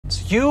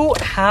You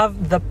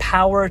have the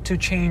power to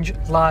change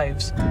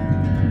lives.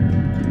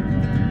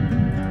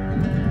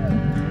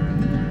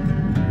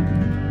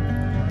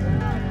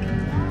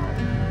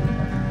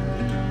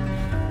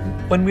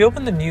 When we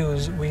open the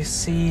news, we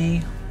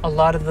see a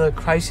lot of the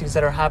crises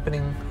that are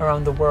happening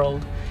around the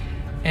world.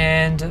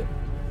 And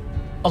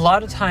a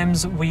lot of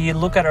times we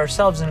look at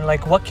ourselves and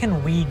like, what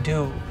can we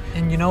do?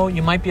 And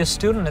you might be a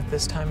student at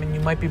this time and you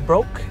might be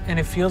broke and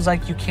it feels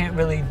like you can't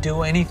really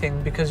do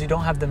anything because you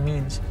don't have the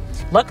means.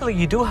 Luckily,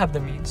 you do have the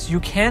means. You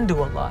can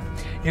do a lot.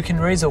 You can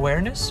raise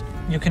awareness,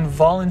 you can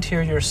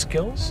volunteer your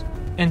skills,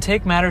 and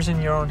take matters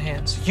in your own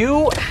hands.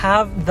 You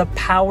have the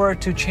power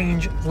to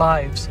change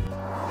lives.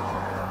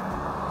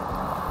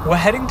 We're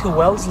heading to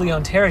Wellesley,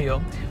 Ontario,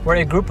 where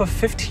a group of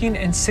 15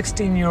 and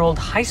 16-year-old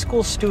high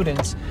school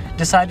students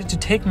decided to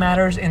take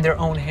matters in their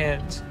own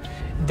hands.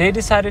 They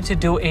decided to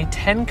do a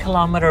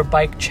 10-kilometer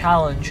bike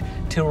challenge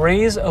to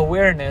raise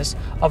awareness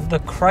of the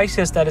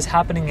crisis that is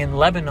happening in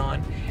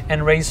Lebanon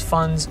and raise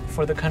funds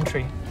for the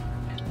country.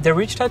 They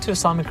reached out to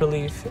Islamic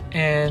Relief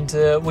and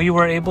we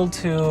were able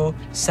to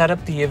set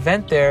up the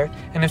event there,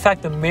 and in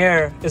fact the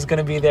mayor is going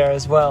to be there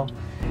as well.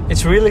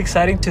 It's really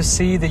exciting to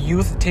see the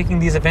youth taking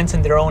these events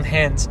in their own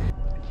hands.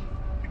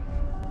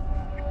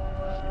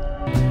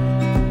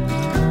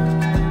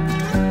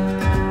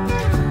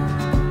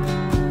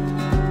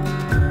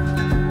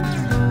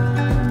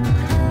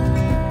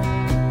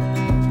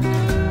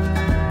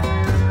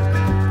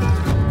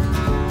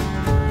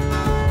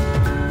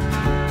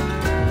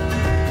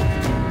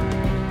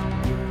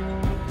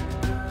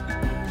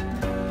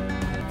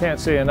 Can't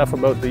say enough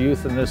about the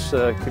youth in this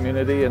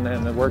community and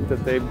the work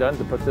that they've done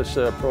to put this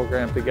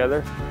program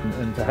together,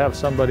 and to have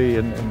somebody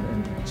in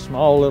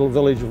small little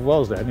village of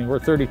Wellesley. I mean, we're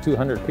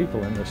 3,200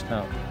 people in this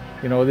town.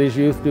 These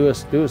youth do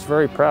us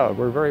very proud.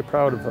 We're very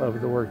proud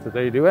of the work that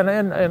they do,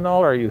 and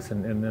all our youth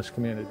in this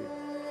community.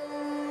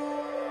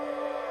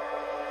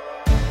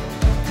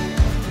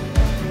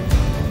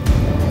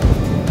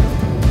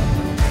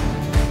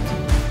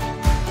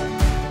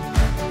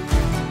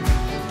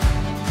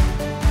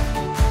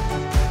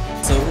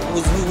 So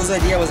whose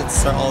idea was it to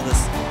start all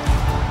this?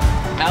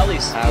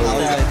 Allie's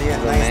idea.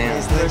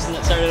 Nice. The person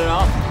that started it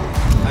off.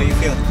 How you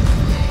feel?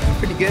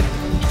 Pretty good.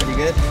 Pretty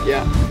good?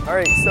 Yeah. All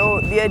right,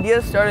 so the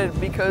idea started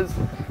because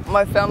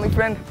my family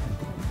friend,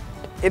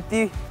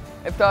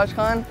 Iftaj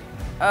Khan,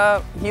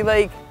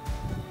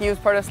 he was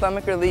part of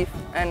Islamic Relief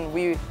and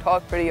we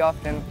talked pretty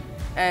often.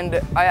 And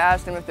I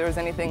asked him if there was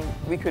anything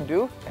we could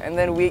do. And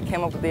then we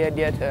came up with the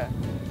idea to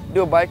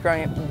do a bike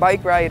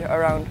ride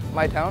around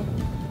my town.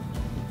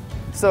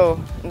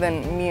 So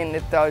then me and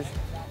Iftaj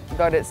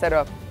got it set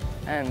up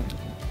and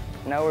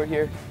now we're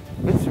here.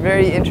 It's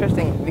very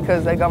interesting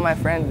because I got my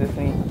friends with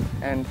me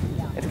and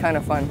it's kind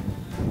of fun.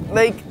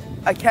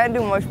 I can't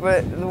do much,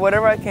 but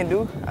whatever I can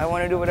do, I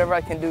want to do whatever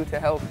I can do to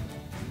help.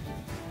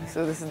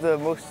 So this is the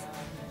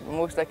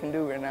most I can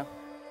do right now.